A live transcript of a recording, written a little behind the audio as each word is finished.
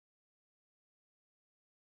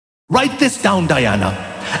Write this down, Diana.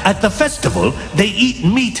 At the festival, they eat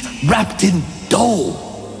meat wrapped in dough.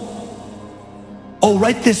 Oh,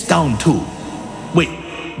 write this down too. Wait,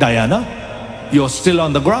 Diana? You're still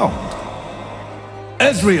on the ground.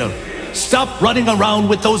 Ezreal, stop running around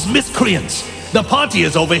with those miscreants. The party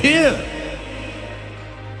is over here.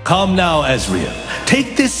 Come now, Ezreal.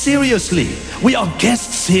 Take this seriously. We are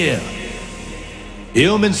guests here.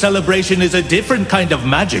 Human celebration is a different kind of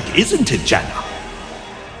magic, isn't it, Janna?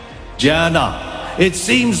 Janna, it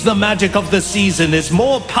seems the magic of the season is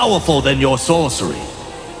more powerful than your sorcery.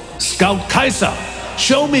 Scout Kai'Sa,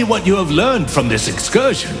 show me what you have learned from this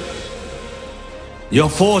excursion. Your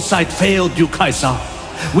foresight failed you, Kai'Sa.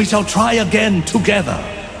 We shall try again together.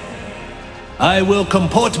 I will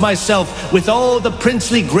comport myself with all the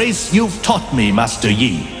princely grace you've taught me, Master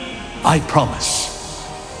Yi. I promise.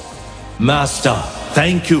 Master,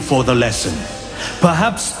 thank you for the lesson.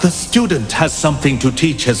 Perhaps the student has something to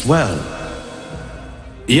teach as well.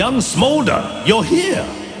 Young Smolder, you're here.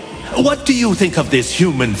 What do you think of this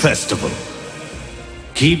human festival?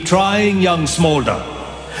 Keep trying, young Smolder.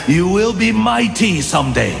 You will be mighty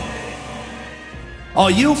someday.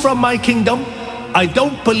 Are you from my kingdom? I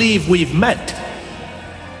don't believe we've met.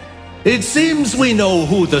 It seems we know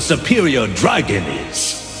who the superior dragon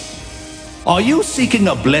is. Are you seeking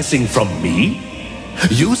a blessing from me?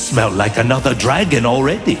 You smell like another dragon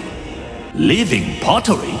already. Living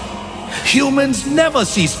pottery? Humans never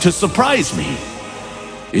cease to surprise me.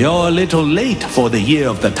 You're a little late for the year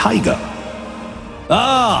of the tiger.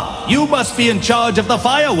 Ah, you must be in charge of the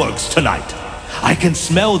fireworks tonight. I can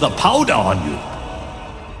smell the powder on you.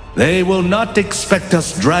 They will not expect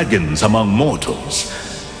us dragons among mortals.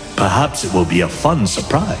 Perhaps it will be a fun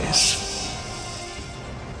surprise.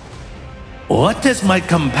 What is my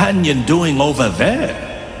companion doing over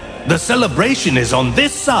there? The celebration is on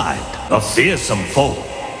this side. A fearsome foe,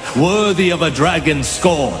 worthy of a dragon's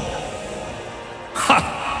scorn.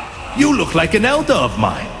 Ha! You look like an elder of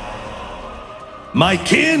mine. My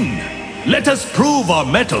kin, let us prove our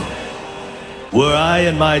mettle. Were I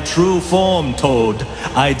in my true form, Toad,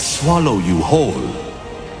 I'd swallow you whole.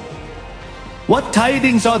 What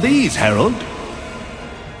tidings are these, Herald?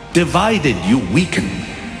 Divided you weaken.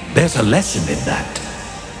 There's a lesson in that.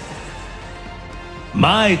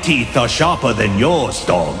 My teeth are sharper than yours,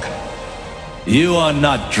 dog. You are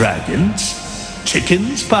not dragons.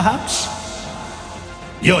 Chickens, perhaps?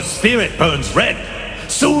 Your spirit burns red.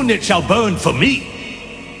 Soon it shall burn for me.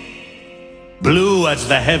 Blue as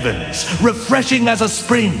the heavens, refreshing as a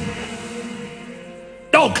spring.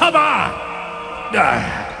 Oh, come on!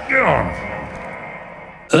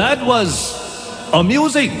 That was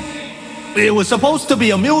amusing. It was supposed to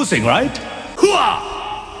be amusing, right? Hooah!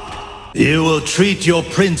 You will treat your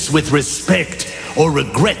prince with respect or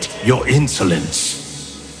regret your insolence.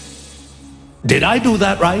 Did I do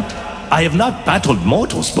that right? I have not battled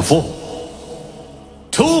mortals before.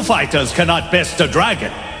 Two fighters cannot best a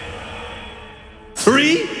dragon.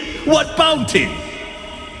 Three? What bounty?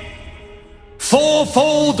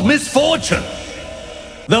 Fourfold misfortune.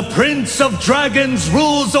 The Prince of Dragons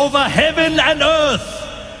rules over heaven and earth.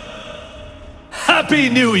 Happy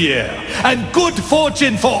New Year, and good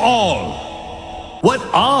fortune for all! What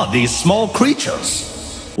are these small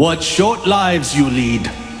creatures? What short lives you lead.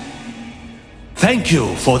 Thank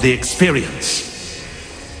you for the experience.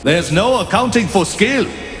 There's no accounting for skill.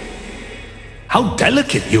 How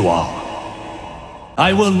delicate you are.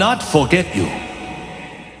 I will not forget you.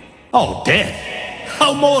 Oh, death!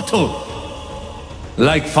 How mortal!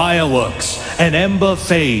 Like fireworks, an ember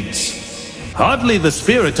fades. Hardly the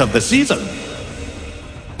spirit of the season.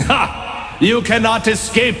 Ha! You cannot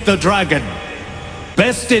escape the dragon.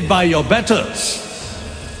 Bested by your betters.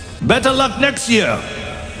 Better luck next year.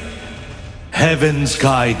 Heavens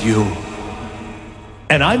guide you.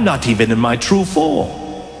 And I'm not even in my true form.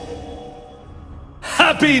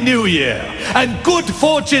 Happy New Year, and good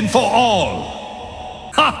fortune for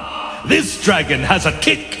all. Ha! This dragon has a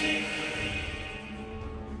kick.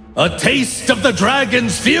 A taste of the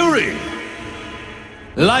dragon's fury.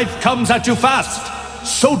 Life comes at you fast.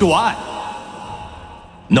 So do I.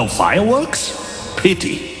 No fireworks?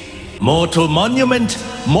 Pity. Mortal monument,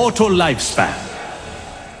 mortal lifespan.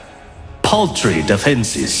 Paltry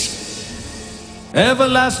defenses.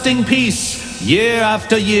 Everlasting peace, year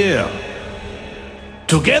after year.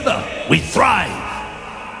 Together, we thrive.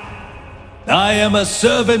 I am a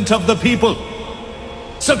servant of the people.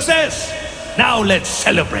 Success! Now let's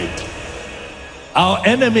celebrate. Our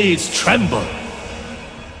enemies tremble.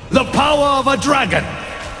 The power of a dragon.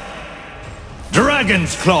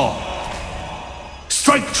 Dragon's Claw.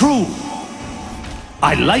 Strike true.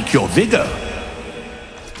 I like your vigor.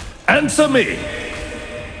 Answer me.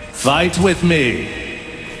 Fight with me.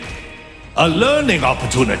 A learning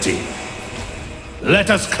opportunity. Let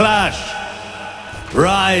us clash.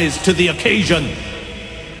 Rise to the occasion.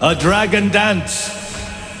 A dragon dance.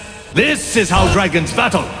 This is how dragons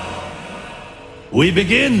battle. We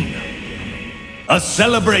begin. A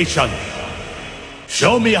celebration.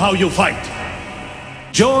 Show me how you fight.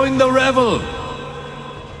 Join the revel.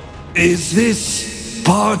 Is this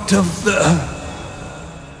part of the...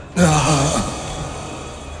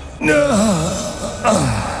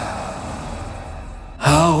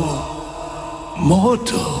 How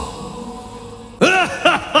mortal.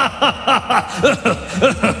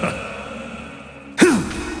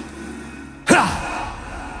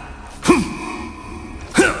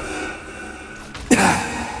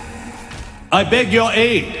 I beg your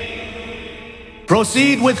aid.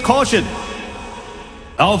 Proceed with caution.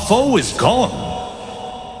 Our foe is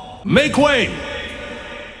gone. Make way.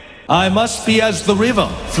 I must be as the river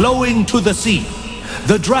flowing to the sea,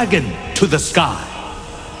 the dragon to the sky.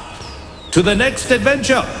 To the next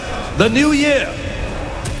adventure, the new year.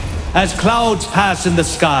 As clouds pass in the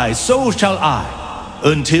sky, so shall I,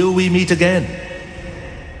 until we meet again.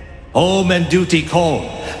 Home and duty call,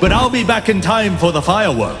 but I'll be back in time for the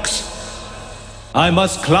fireworks. I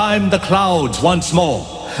must climb the clouds once more,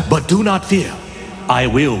 but do not fear, I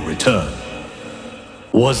will return.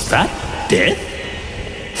 Was that death?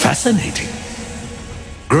 Fascinating.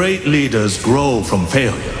 Great leaders grow from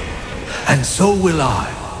failure, and so will I.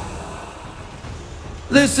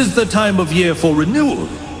 This is the time of year for renewal,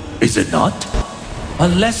 is it not? A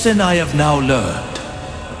lesson I have now learned.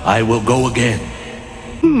 I will go again.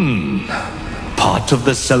 Part of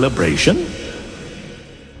the celebration?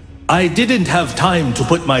 I didn't have time to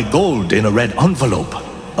put my gold in a red envelope,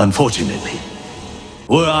 unfortunately.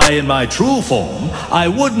 Were I in my true form, I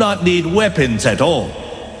would not need weapons at all.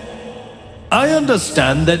 I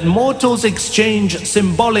understand that mortals exchange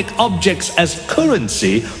symbolic objects as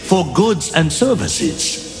currency for goods and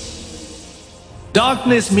services.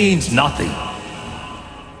 Darkness means nothing.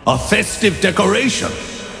 A festive decoration.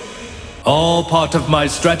 All part of my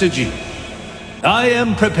strategy. I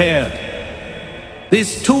am prepared.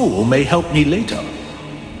 This tool may help me later.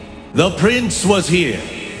 The prince was here.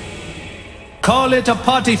 Call it a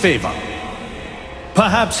party favor.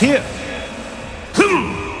 Perhaps here.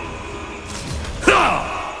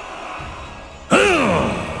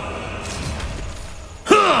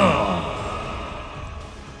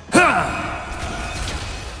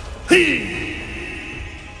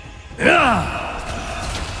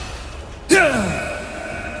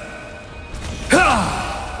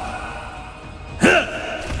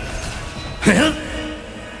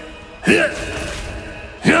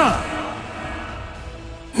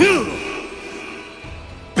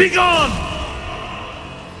 Begone!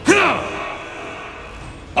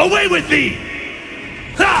 Away with thee!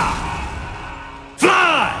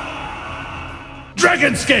 Fly!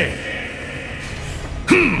 Dragon-scale!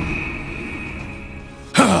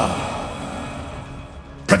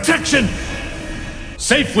 Protection!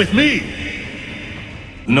 Safe with me!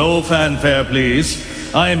 No fanfare, please.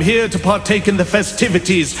 I am here to partake in the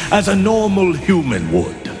festivities as a normal human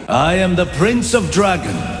would. I am the Prince of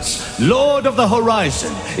Dragons, Lord of the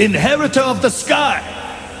Horizon, Inheritor of the Sky.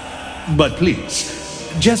 But please,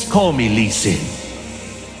 just call me Lee Sin.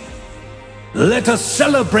 Let us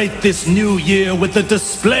celebrate this new year with a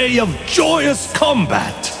display of joyous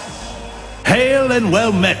combat. Hail and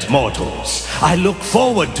well met, mortals. I look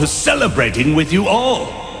forward to celebrating with you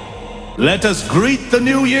all. Let us greet the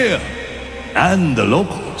new year and the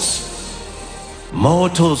locals.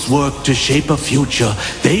 Mortals work to shape a future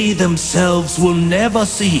they themselves will never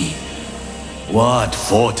see. What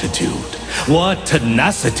fortitude, what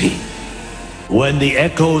tenacity. When the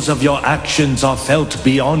echoes of your actions are felt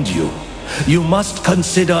beyond you, you must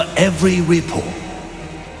consider every ripple.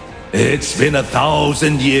 It's been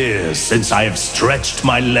 1,000 years since I have stretched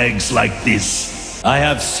my legs like this. I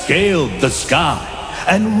have scaled the sky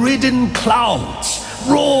and ridden clouds,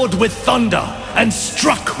 roared with thunder and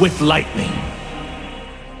struck with lightning.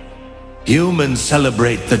 Humans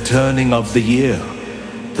celebrate the turning of the year,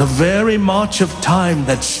 the very march of time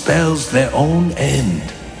that spells their own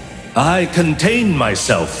end. I contain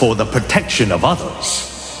myself for the protection of others.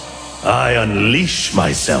 I unleash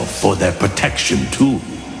myself for their protection too.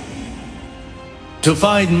 To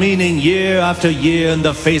find meaning year after year in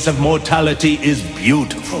the face of mortality is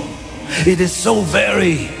beautiful. It is so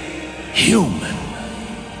very human.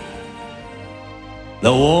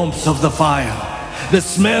 The warmth of the fire, the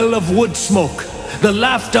smell of wood smoke, the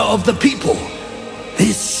laughter of the people.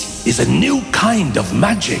 This is a new kind of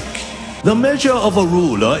magic. The measure of a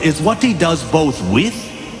ruler is what he does both with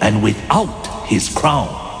and without his crown.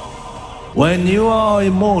 When you are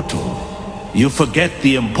immortal, you forget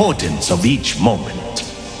the importance of each moment.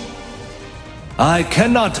 I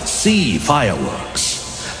cannot see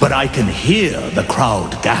fireworks, but I can hear the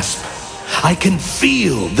crowd gasp. I can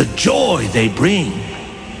feel the joy they bring.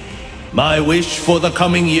 My wish for the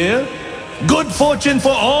coming year? Good fortune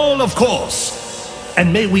for all, of course.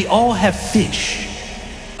 And may we all have fish.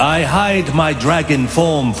 I hide my dragon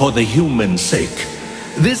form for the human sake.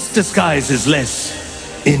 This disguise is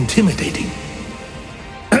less intimidating.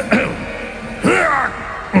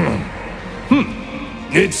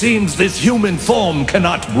 It seems this human form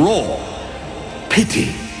cannot roar.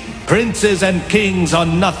 Pity. Princes and kings are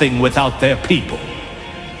nothing without their people.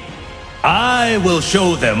 I will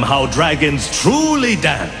show them how dragons truly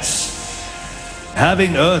dance.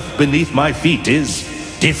 Having earth beneath my feet is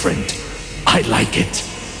different. I like it.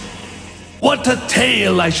 What a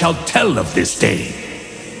tale I shall tell of this day.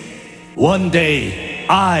 One day,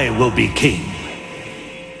 I will be king.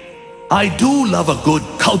 I do love a good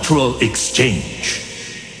cultural exchange.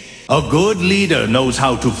 A good leader knows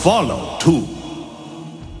how to follow, too.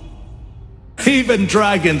 Even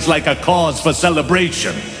dragons like a cause for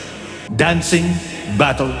celebration. Dancing,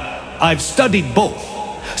 battle, I've studied both.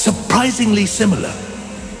 Surprisingly similar.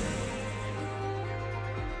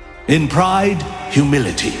 In pride,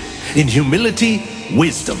 humility. In humility,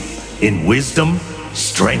 wisdom. In wisdom,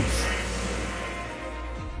 strength.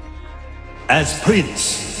 As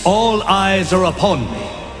prince, all eyes are upon me.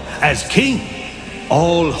 As king,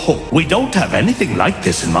 all hope. We don't have anything like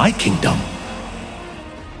this in my kingdom.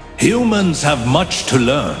 Humans have much to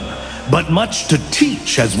learn, but much to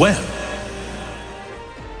teach as well.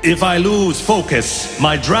 If I lose focus,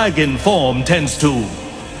 my dragon form tends to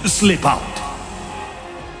slip out.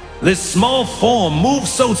 This small form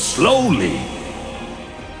moves so slowly.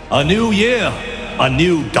 A new year, a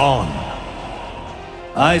new dawn.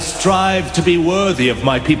 I strive to be worthy of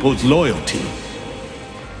my people's loyalty.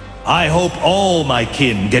 I hope all my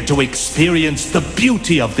kin get to experience the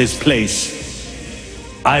beauty of this place.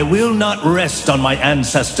 I will not rest on my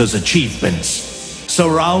ancestors' achievements.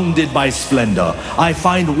 Surrounded by splendor, I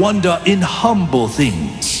find wonder in humble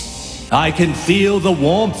things. I can feel the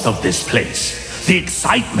warmth of this place, the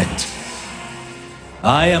excitement.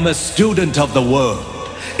 I am a student of the world,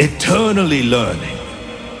 eternally learning.